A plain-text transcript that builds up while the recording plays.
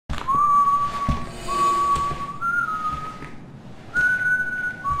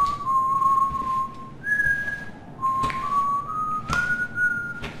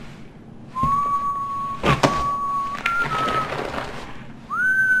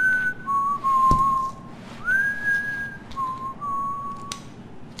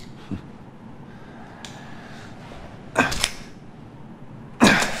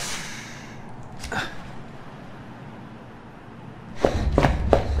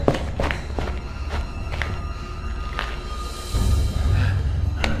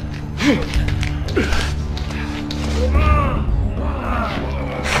Stuff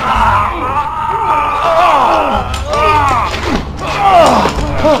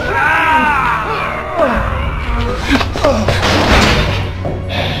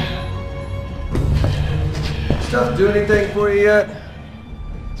do anything for you yet?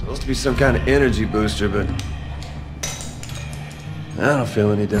 It's supposed to be some kind of energy booster, but I don't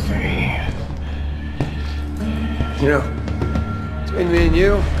feel any different. You know, between me and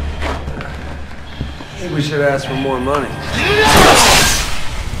you, I think we should ask for more money.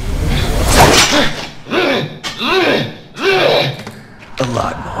 A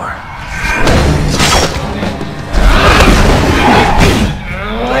lot more.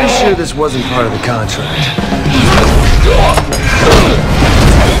 Pretty sure this wasn't part of the contract.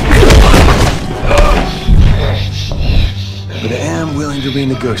 But I am willing to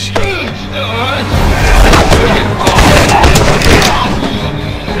renegotiate.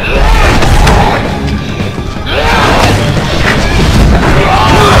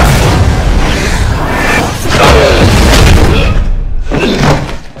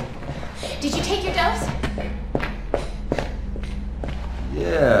 Did you take your dose?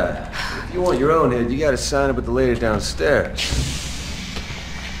 Yeah. If you want your own head, you gotta sign up with the lady downstairs.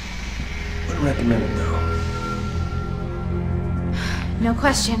 Wouldn't recommend it, though. No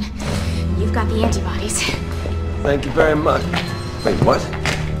question. You've got the antibodies. Thank you very much. Wait, what?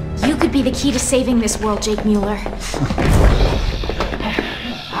 You could be the key to saving this world, Jake Mueller.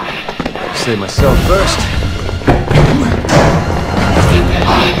 Save myself first.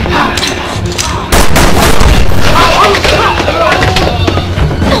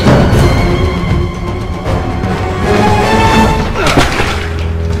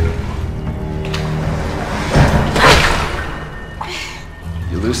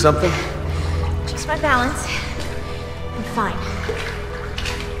 You lose something? Just my balance. I'm fine.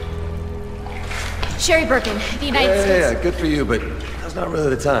 Sherry Birkin, the United States. Yeah, good for you, but that's not really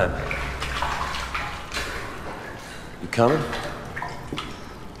the time. You coming?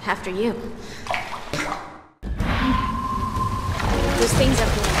 After you. Those things up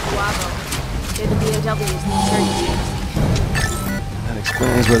there in Guavo, they're the BOWs in the insurgency. That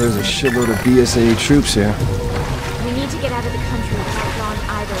explains why there's a shitload of BSAA troops here. We need to get out of the country without drawing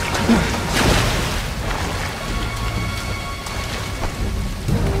either of us.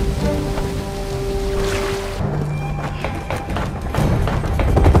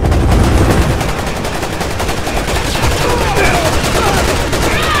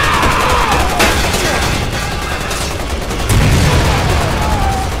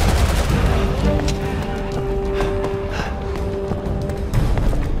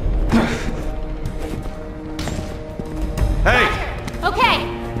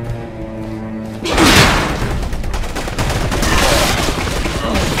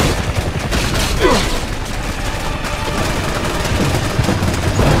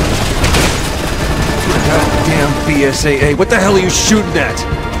 BSAA, what the hell are you shooting at?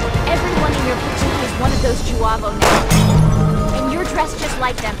 Everyone in your platoon is one of those Juavo now. And you're dressed just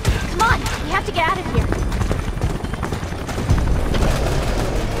like them. Come on, we have to get out of here.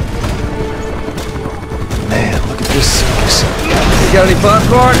 Man, look at this circus. You got any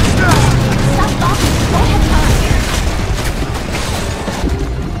popcorn? Stop talking, we don't have time.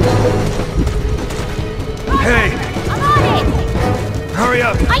 Hey! I'm on it! Hurry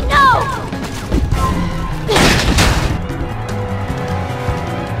up! I know!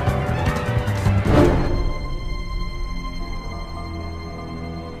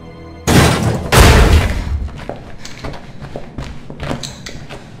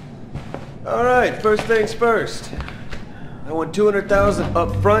 Alright, first things first. I want 200,000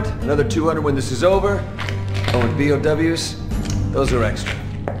 up front, another 200 when this is over. I want BOWs, those are extra.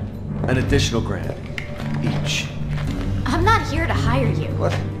 An additional grand, each. I'm not here to hire you.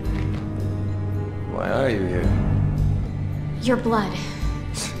 What? Why are you here? Your blood.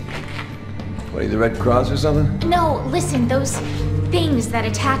 What, are you the Red Cross or something? No, listen, those things that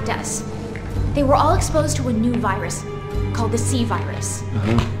attacked us. They were all exposed to a new virus called the C virus.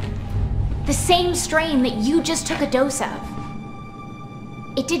 The same strain that you just took a dose of.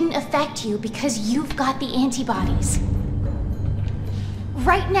 It didn't affect you because you've got the antibodies.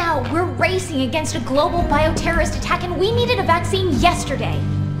 Right now, we're racing against a global bioterrorist attack and we needed a vaccine yesterday.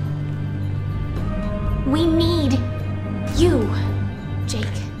 We need you, Jake.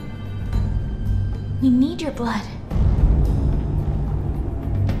 We need your blood.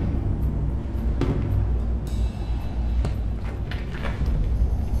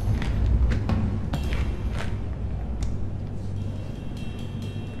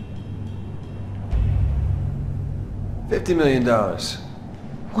 $50 million.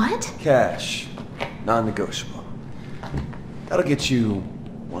 What? Cash. Non-negotiable. That'll get you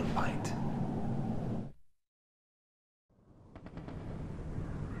 1 pint.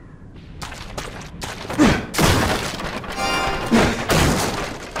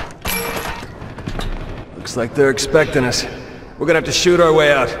 Looks like they're expecting us. We're gonna have to shoot our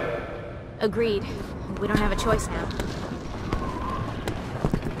way out. Agreed. We don't have a choice now.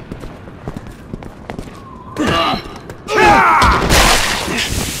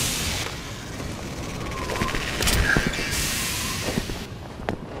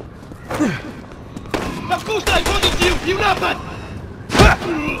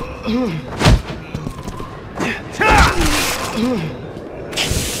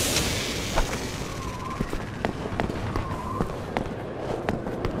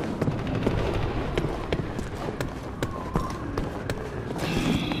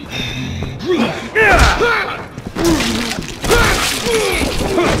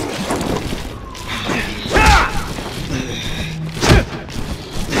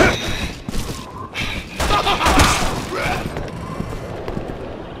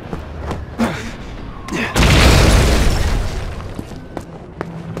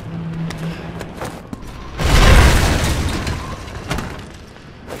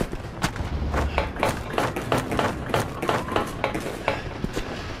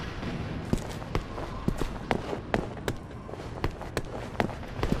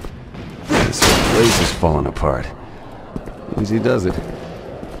 This place is falling apart. Easy does it.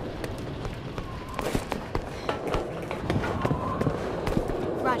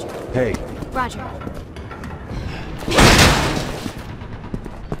 Roger. Hey. Roger.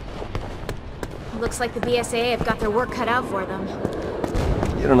 Looks like the BSAA have got their work cut out for them.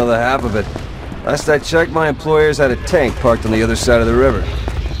 You don't know the half of it. Last I checked, my employers had a tank parked on the other side of the river.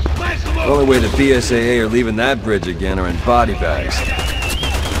 The only way the BSAA are leaving that bridge again are in body bags.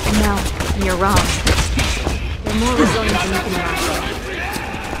 No, you're wrong. They're more resilient than you can imagine.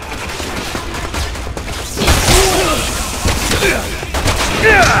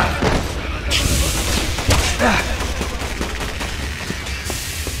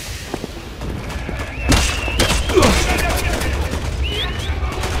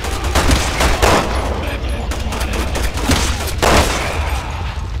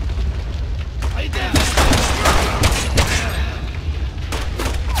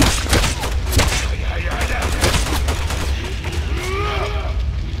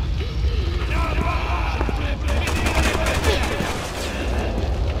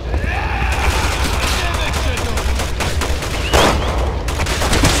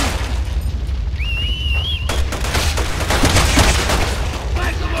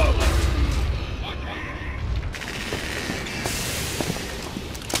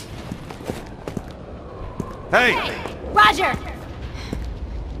 Hey! Roger!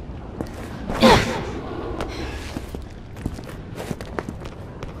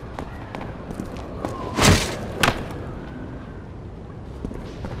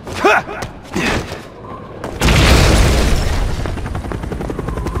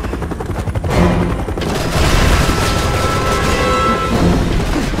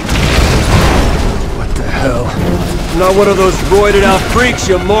 What the hell? I'm not one of those roided out freaks,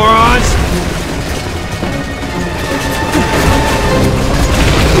 you morons!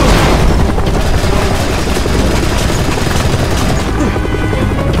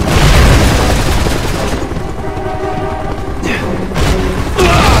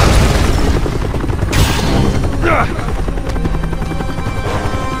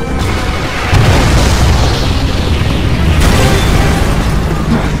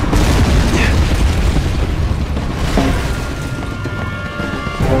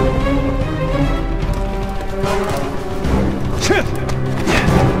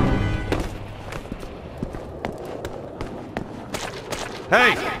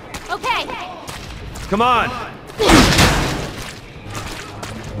 Hey! Okay! Come on!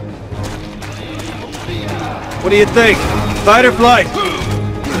 What do you think? Fight or flight?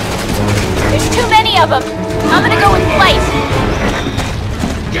 There's too many of them! I'm gonna go with flight!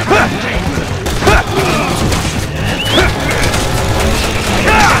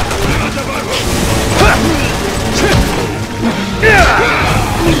 Hey!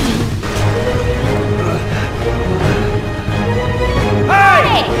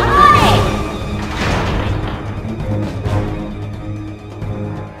 Hi!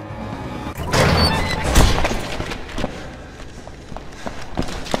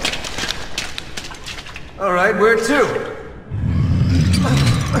 All right, where to?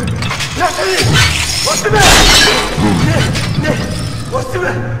 What's the matter? What's the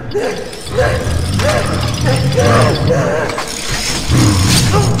matter?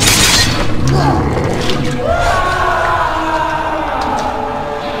 It's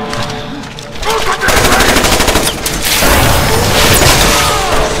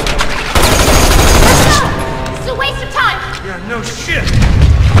a waste of time! Yeah, no shit!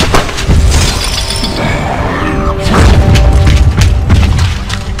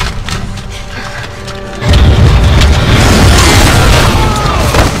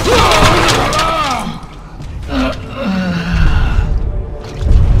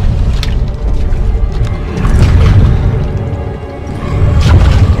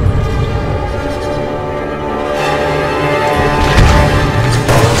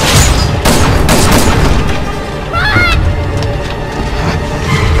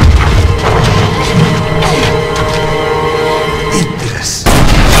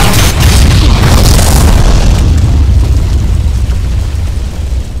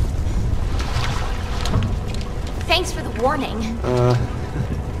 Thanks for the warning.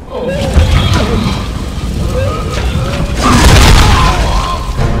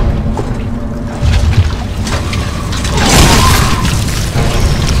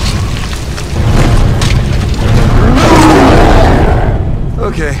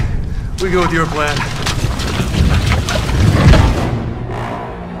 Okay, we go with your plan.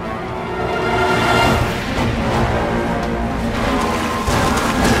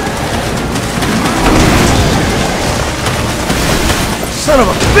 Son of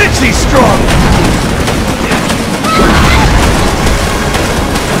a bitch, he's strong!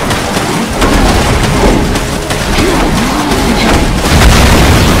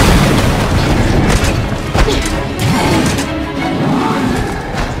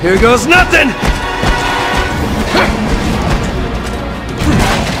 Here goes nothing!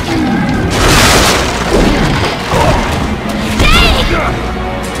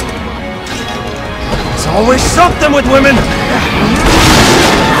 There's always something with women!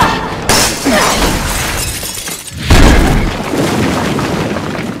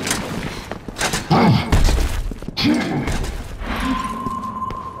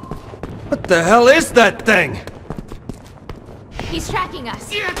 What the hell is that thing? He's tracking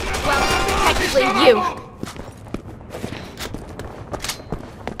us. Well, technically you.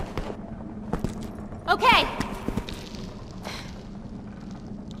 Okay.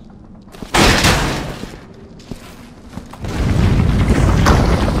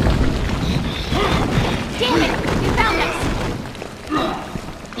 Damn it! You found us!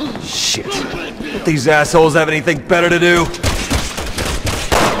 Shit. Don't these assholes have anything better to do?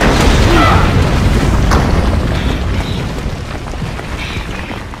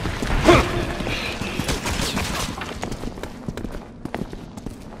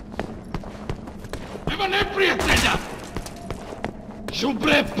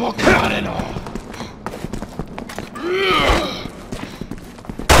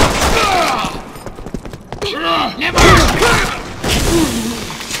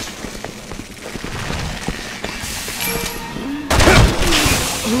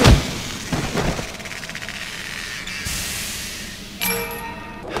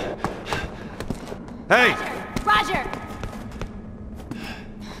 Hey! Roger!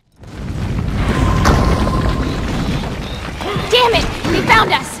 Damn it! They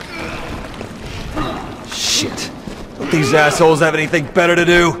found us! Shit. Don't these assholes have anything better to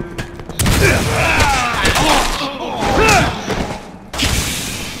do?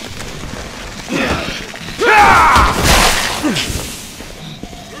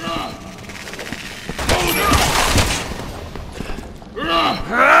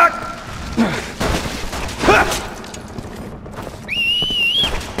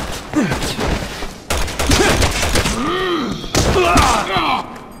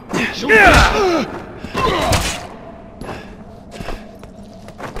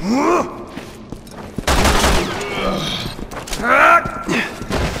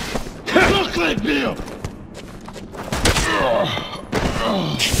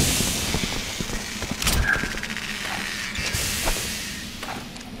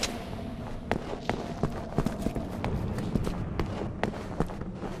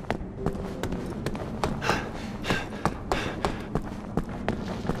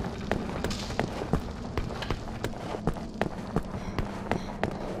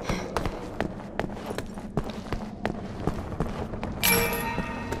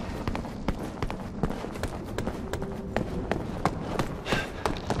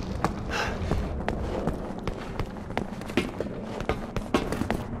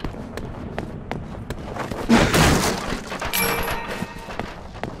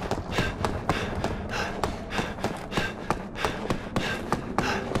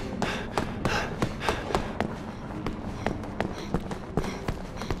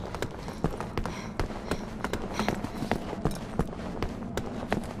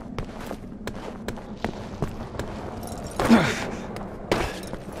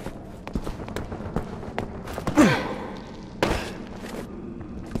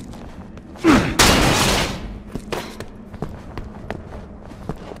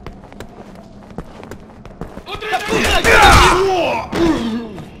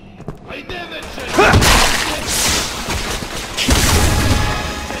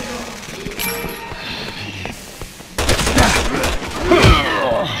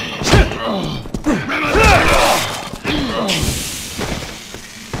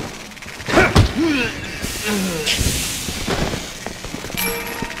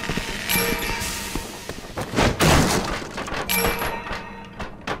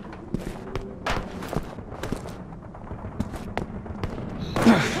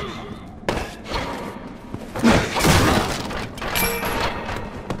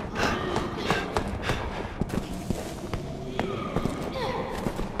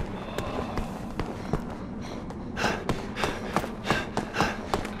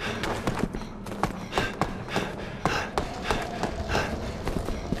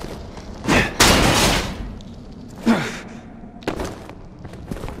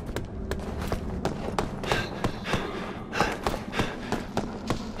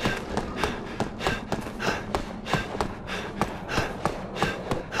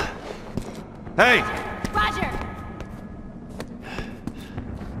 Hey! Roger!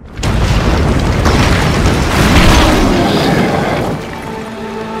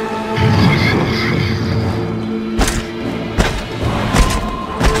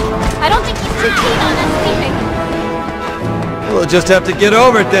 I don't think he's too keen on us leaving. We'll just have to get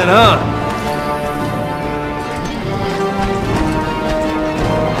over it then, huh?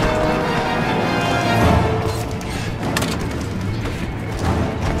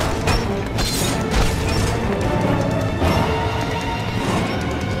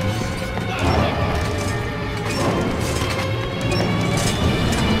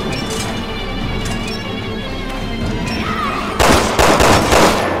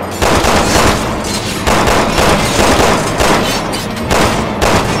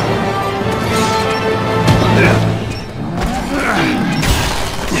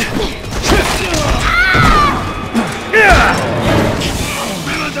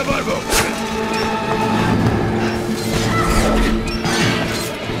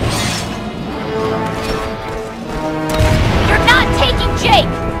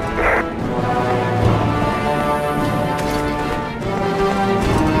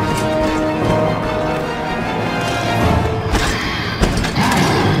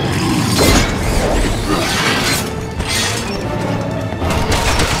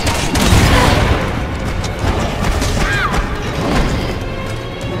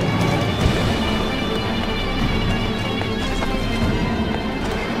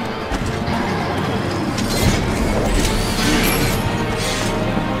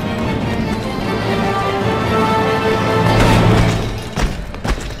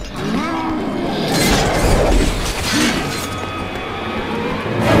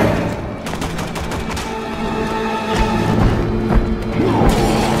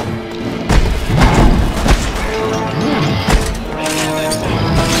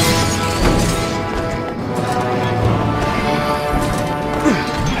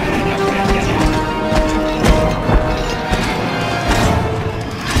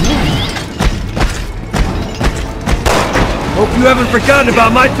 Hope you haven't forgotten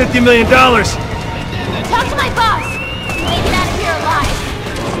about my $50 million. Talk to my boss. Make it out of here alive.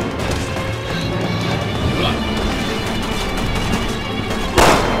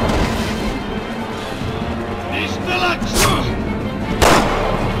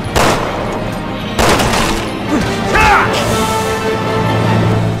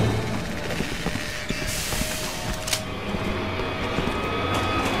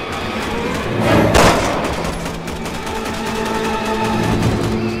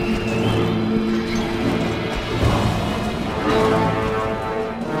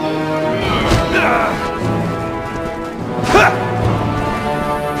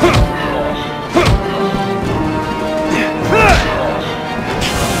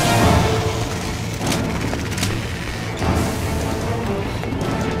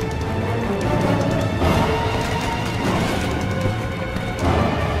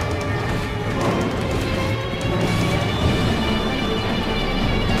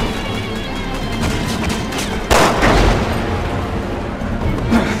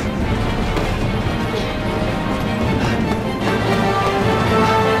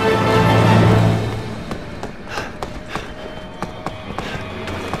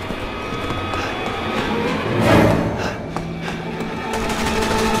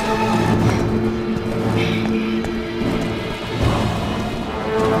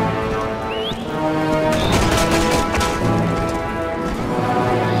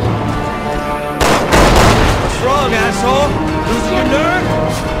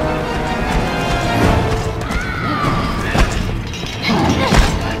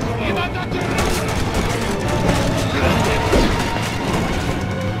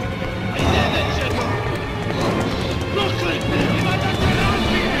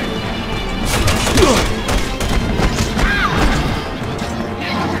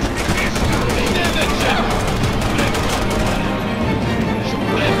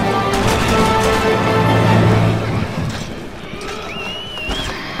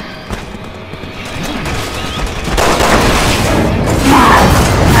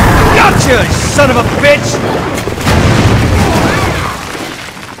 you son of a bitch!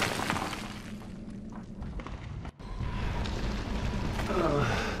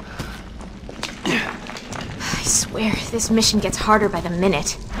 I swear, this mission gets harder by the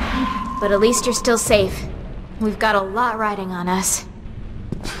minute. But at least you're still safe. We've got a lot riding on us.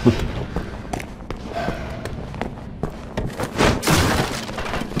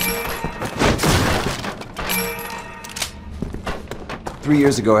 3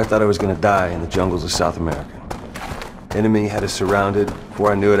 years ago, I thought I was gonna die in the jungles of South America. Enemy had us surrounded.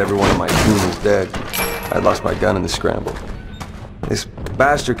 Before I knew it, every one of my crew was dead. I'd lost my gun in the scramble. This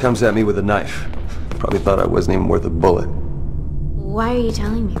bastard comes at me with a knife. Probably thought I wasn't even worth a bullet. Why are you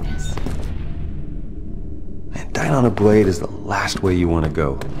telling me this? Man, dying on a blade is the last way you want to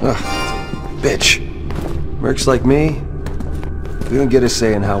go. Ugh, bitch. Mercs like me, we don't get a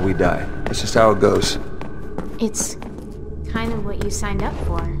say in how we die. That's just how it goes. It's kind of what you signed up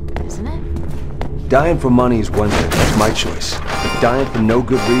for, isn't it? Dying for money is one thing. That's my choice. But dying for no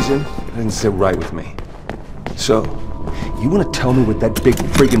good reason doesn't sit right with me. So, you want to tell me what that big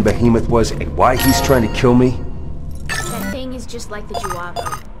friggin' behemoth was and why he's trying to kill me? That thing is just like the Juavo,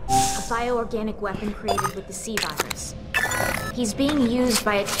 a bioorganic weapon created with the C virus. He's being used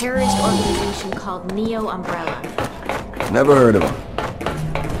by a terrorist organization called Neo Umbrella. Never heard of him.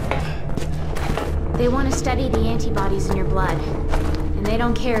 They want to study the antibodies in your blood, and they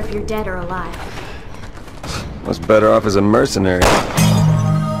don't care if you're dead or alive. Was better off as a mercenary.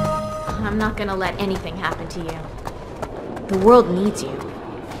 I'm not gonna let anything happen to you. The world needs you.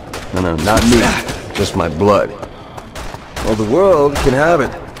 No, not me. Just my blood. Well, the world can have it.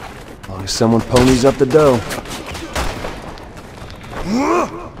 As long as someone ponies up the dough.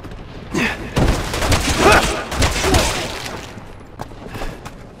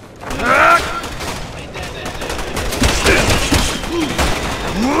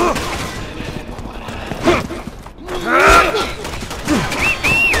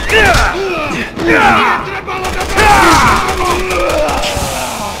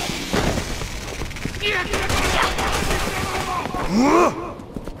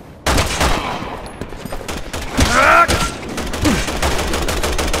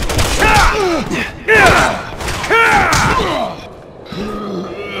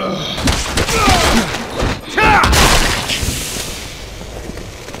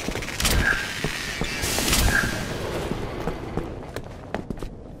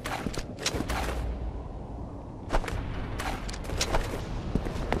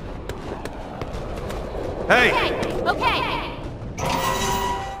 Hey! Okay!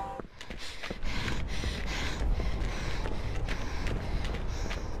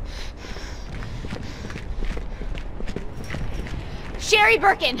 Sherry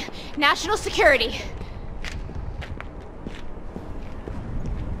Birkin, National Security.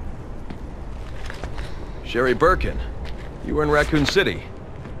 Sherry Birkin, you were in Raccoon City.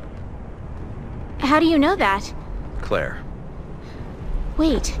 How do you know that? Claire,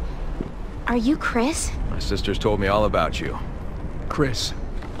 Wait, are you Chris? my sisters told me all about you. Chris,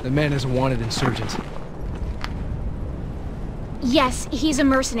 the man is a wanted insurgent. Yes, he's a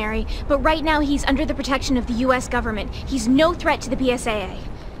mercenary, but right now he's under the protection of the US government. He's no threat to the PSAA.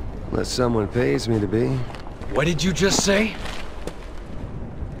 Unless someone pays me to be. What did you just say?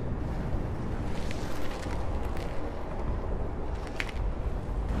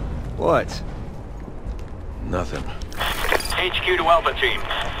 What? Nothing. HQ to Alpha Team.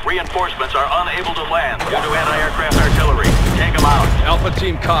 Reinforcements are unable to land due to anti-aircraft artillery. Take them out. Alpha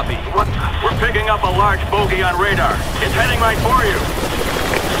Team, copy. What? We're picking up a large bogey on radar. It's heading right for you.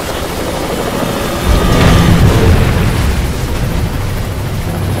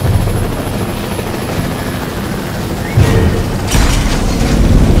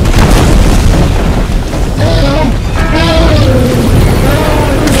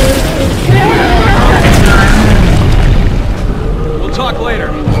 We'll talk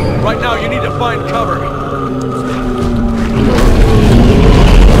later. Right now, you need to find cover.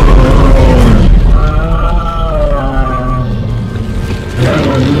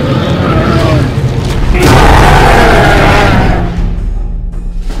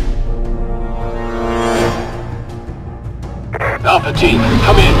 Alpha Team,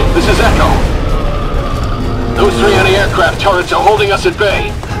 come in. This is Echo. Those three anti-aircraft turrets are holding us at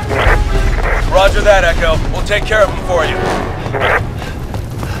bay. Roger that, Echo. We'll take care of them for you.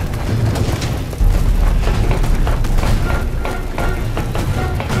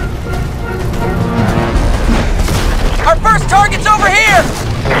 Our first target's over here!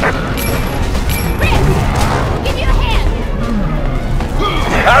 Chris! Give you a hand!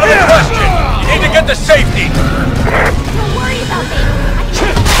 Out of the question! You need to get to safety! Don't worry about me! I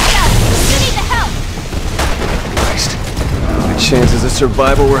can handle myself! chances of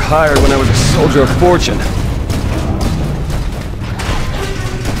survival were higher when I was a soldier of fortune.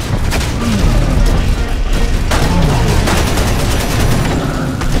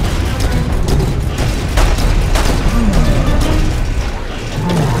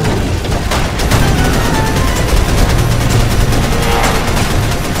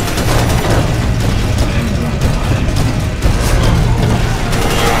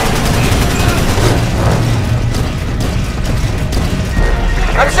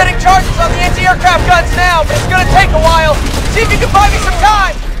 I'm setting charges on the anti-aircraft guns now, but it's gonna take a while. See if you can buy me some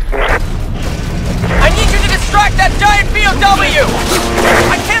time. I need you to distract that giant BOW.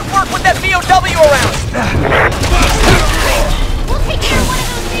 I can't work with that BOW around. We'll take care of one of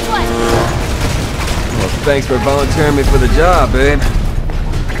those big ones. Well, thanks for volunteering me for the job, babe.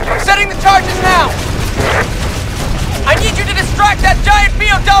 I'm setting the charges now. I need you to distract that giant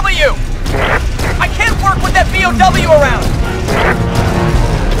BOW. I can't work with that BOW around.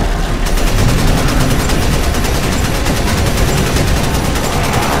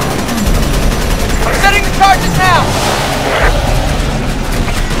 Setting the charges now!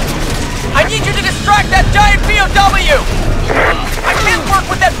 I need you to distract that giant BOW! I can't work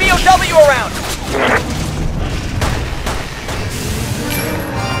with that BOW around!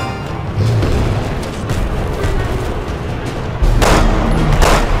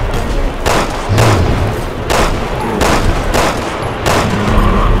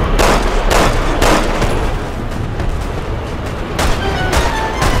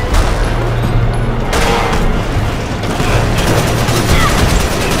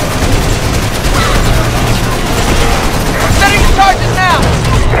 Charges now!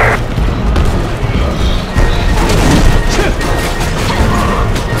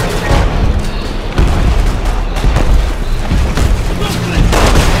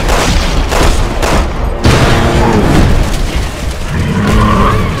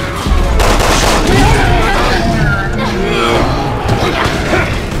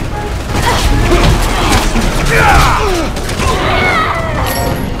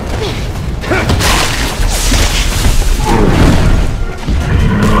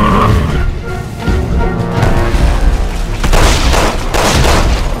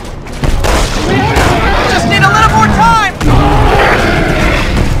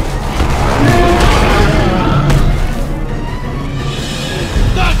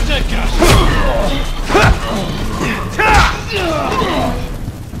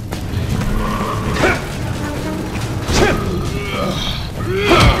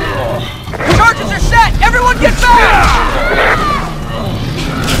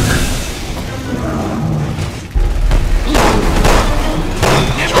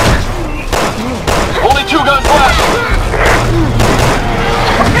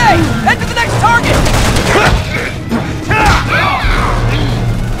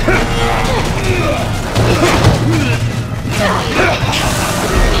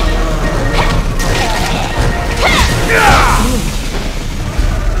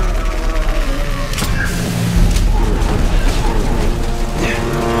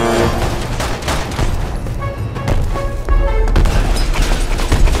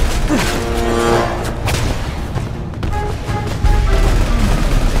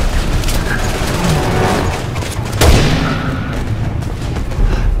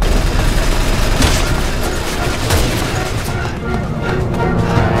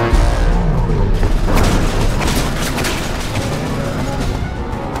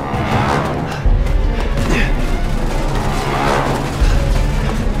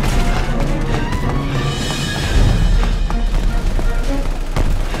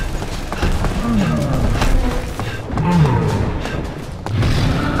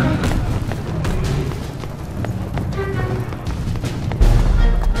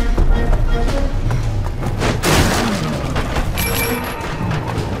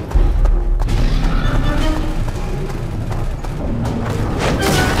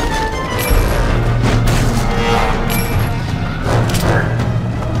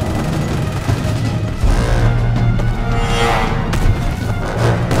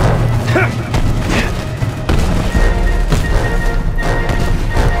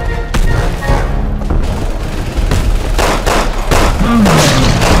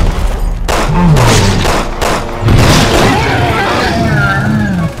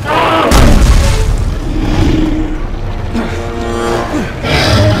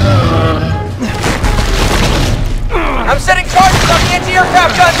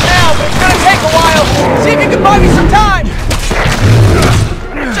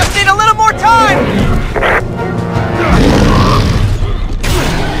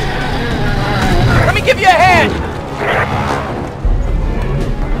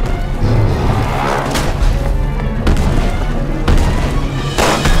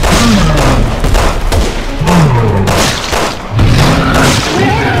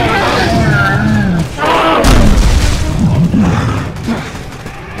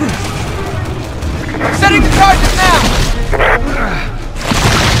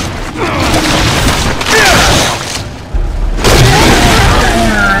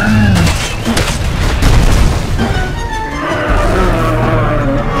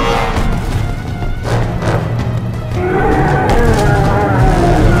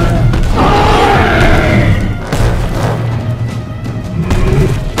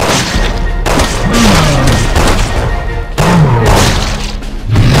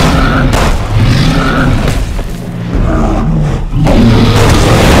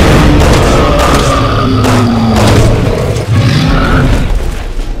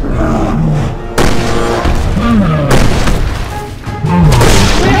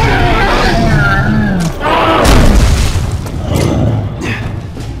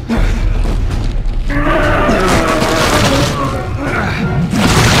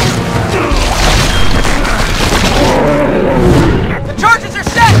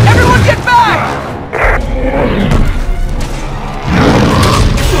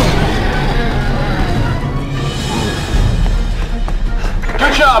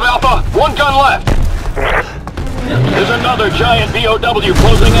 job, Alpha. One gun left. There's another giant BOW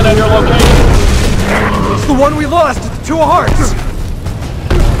closing in on your location. It's the one we lost at the Two of Hearts!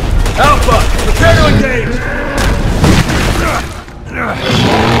 Alpha, prepare to engage!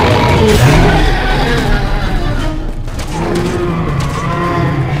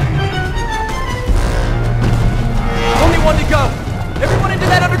 Only one to go. Everyone into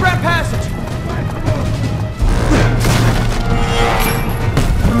that underground passage.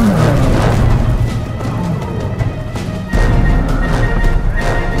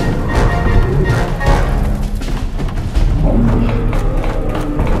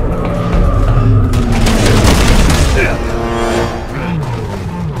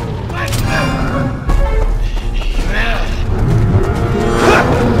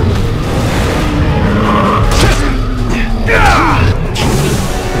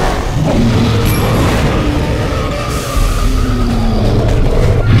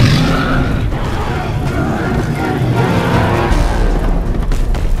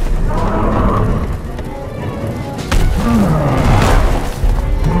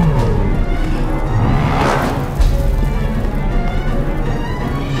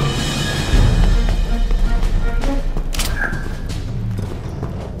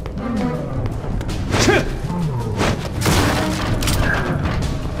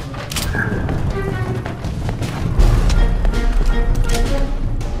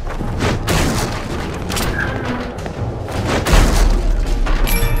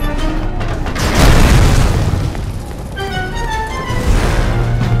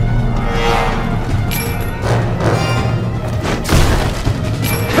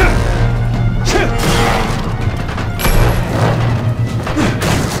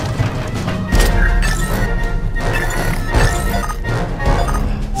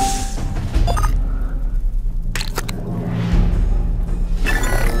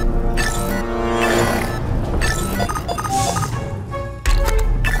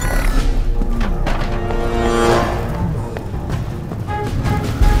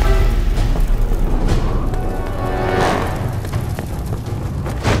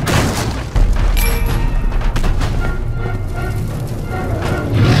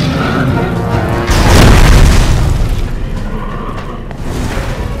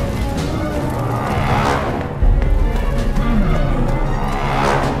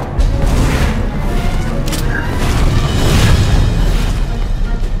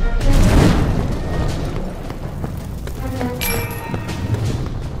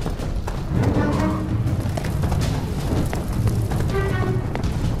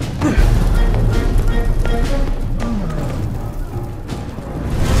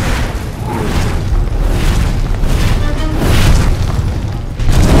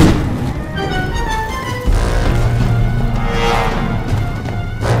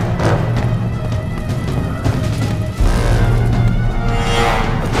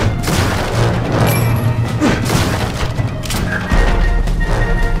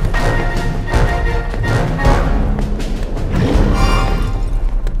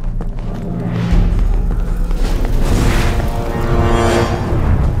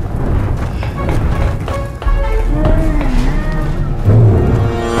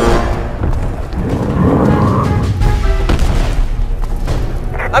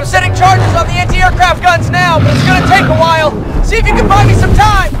 I'm setting charges on the anti-aircraft guns now, but it's gonna take a while. See if you can buy me some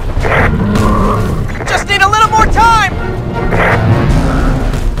time. Just need a little more time.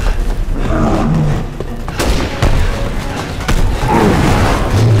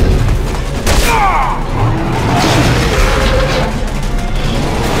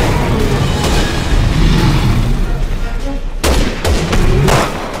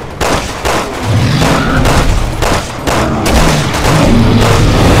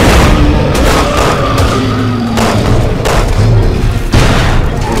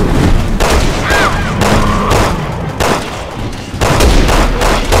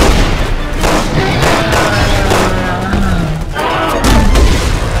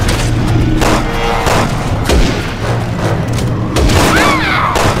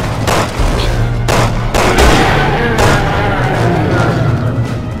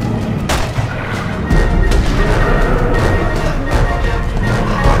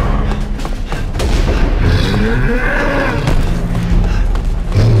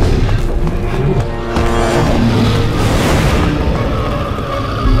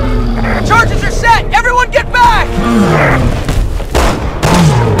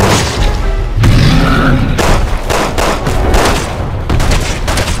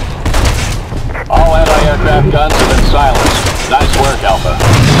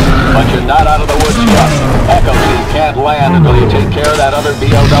 another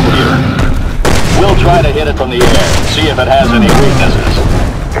BOW. We'll try to hit it from the air, see if it has any weaknesses.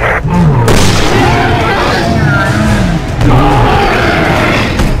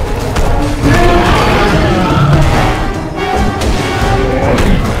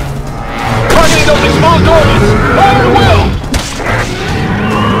 Targeting those exposed organs! Fire at will!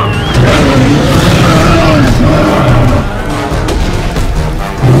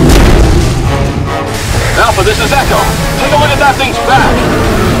 Alpha, this is Echo. Take a look at that thing's back.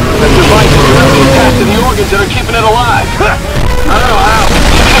 The device is directly attached to the organs that are keeping it alive. I don't know how.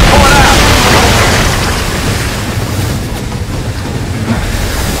 You can pull it out.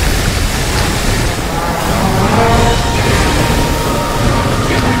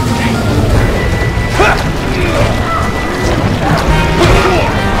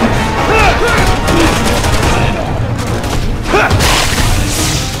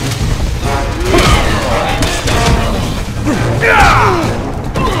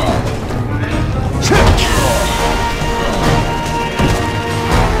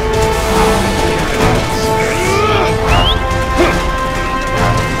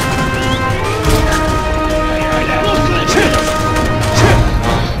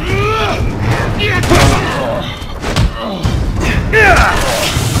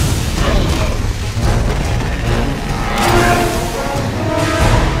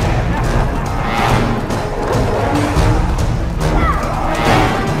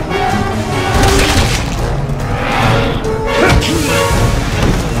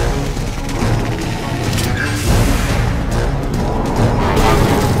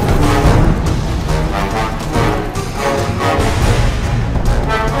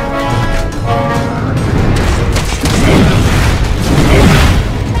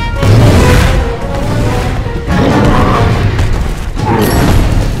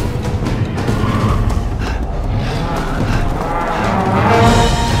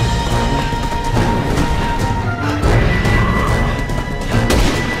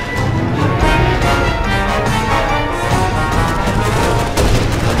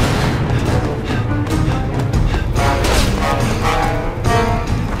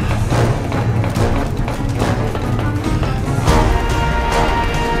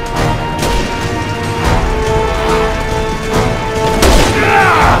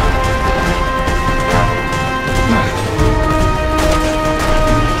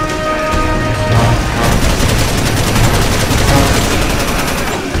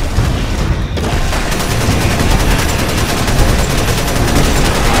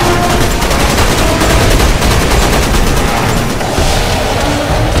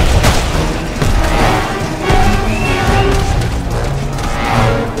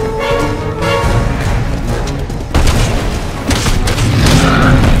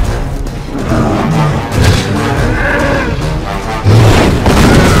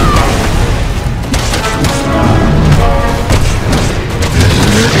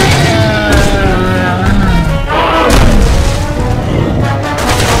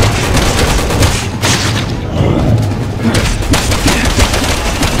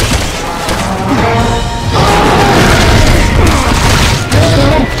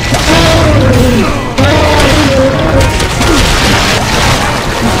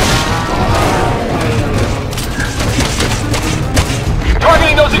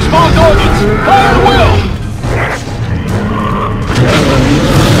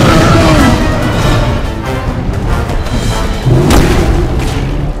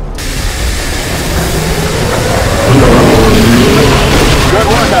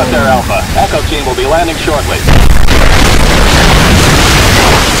 Echo team will be landing shortly.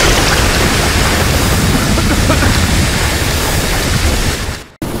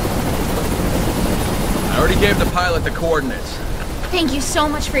 I already gave the pilot the coordinates. Thank you so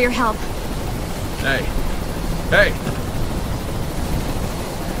much for your help. Hey. Hey!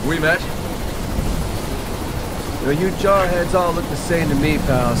 We met? You know, you jarheads all look the same to me,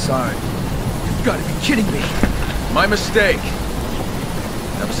 pal. Sorry. You've got to be kidding me. My mistake.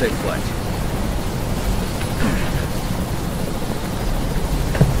 Have a safe flight.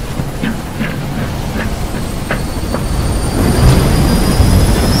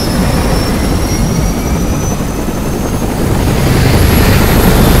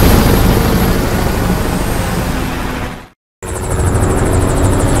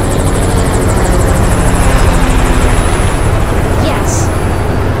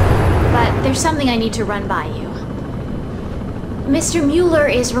 There's something I need to run by you. Mr. Mueller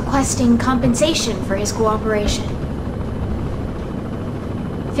is requesting compensation for his cooperation.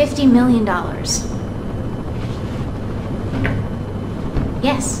 $50 million.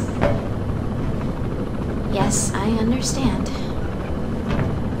 Yes. Yes, I understand.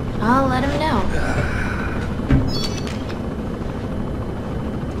 I'll let him know.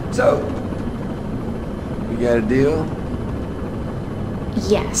 So, we got a deal?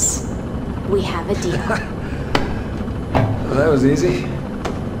 Yes, we have a deal. Well, that was easy.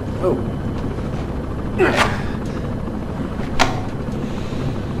 Oh.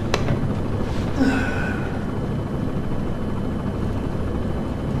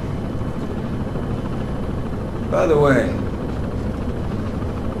 By the way,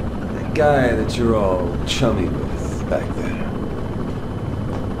 that guy that you're all chummy with back there.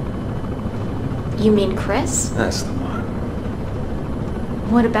 You mean Chris? That's the one.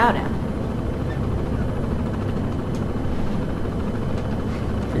 What about him?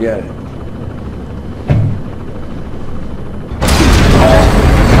 Forget it.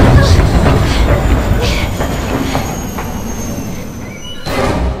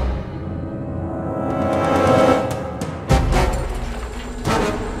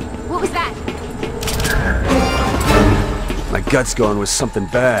 What was that? My gut's going with something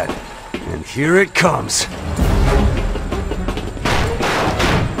bad. And here it comes.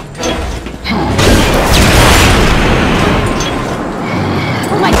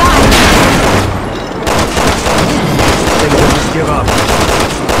 Oh my god! I think we'll just give up.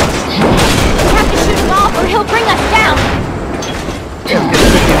 We have to shoot him off or he'll bring us down!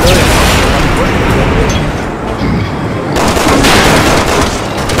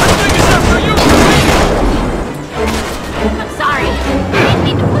 I'm sorry. I didn't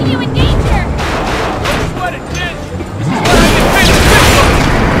mean to put you in danger! What it did! This is what I get paid to fix them!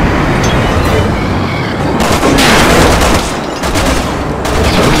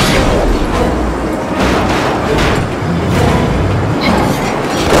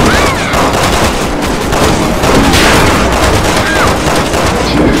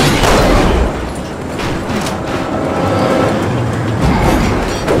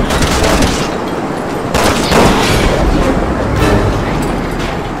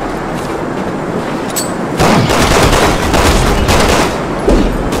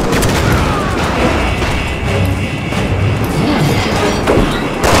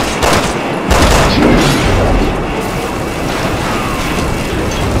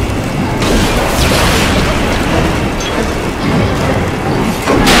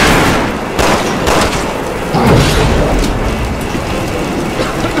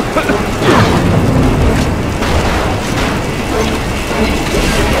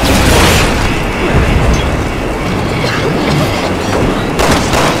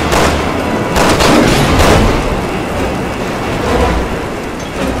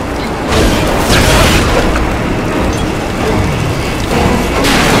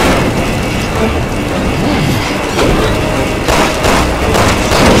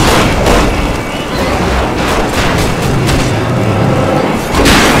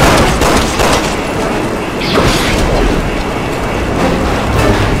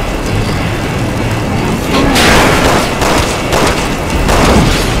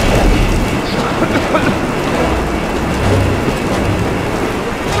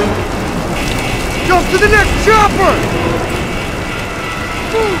 To the next chopper!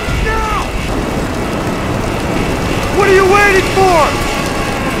 Move now! What are you waiting for?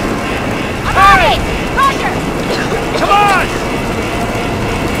 I'm on it! Roger! Come on!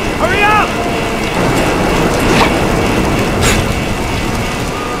 Hurry up!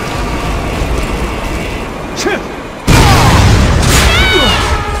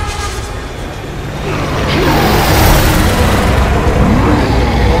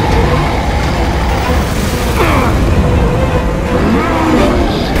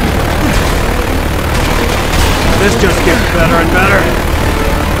 This just gets better and better.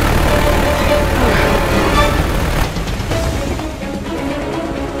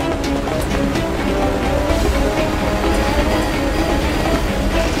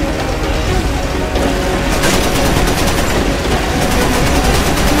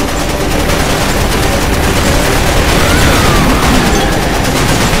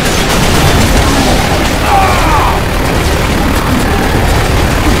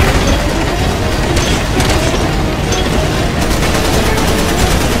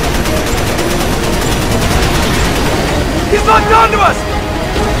 He's locked onto us!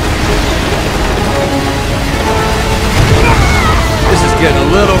 This is getting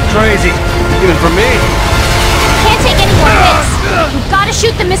a little crazy, even for me. Can't take any more hits! We've gotta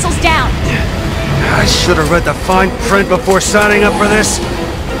shoot the missiles down! I should have read the fine print before signing up for this.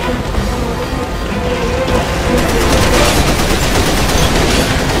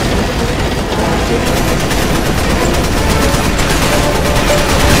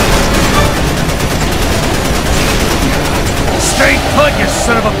 Stay put, you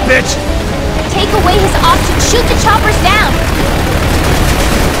son of a bitch! Take away his oxygen. Shoot the choppers down.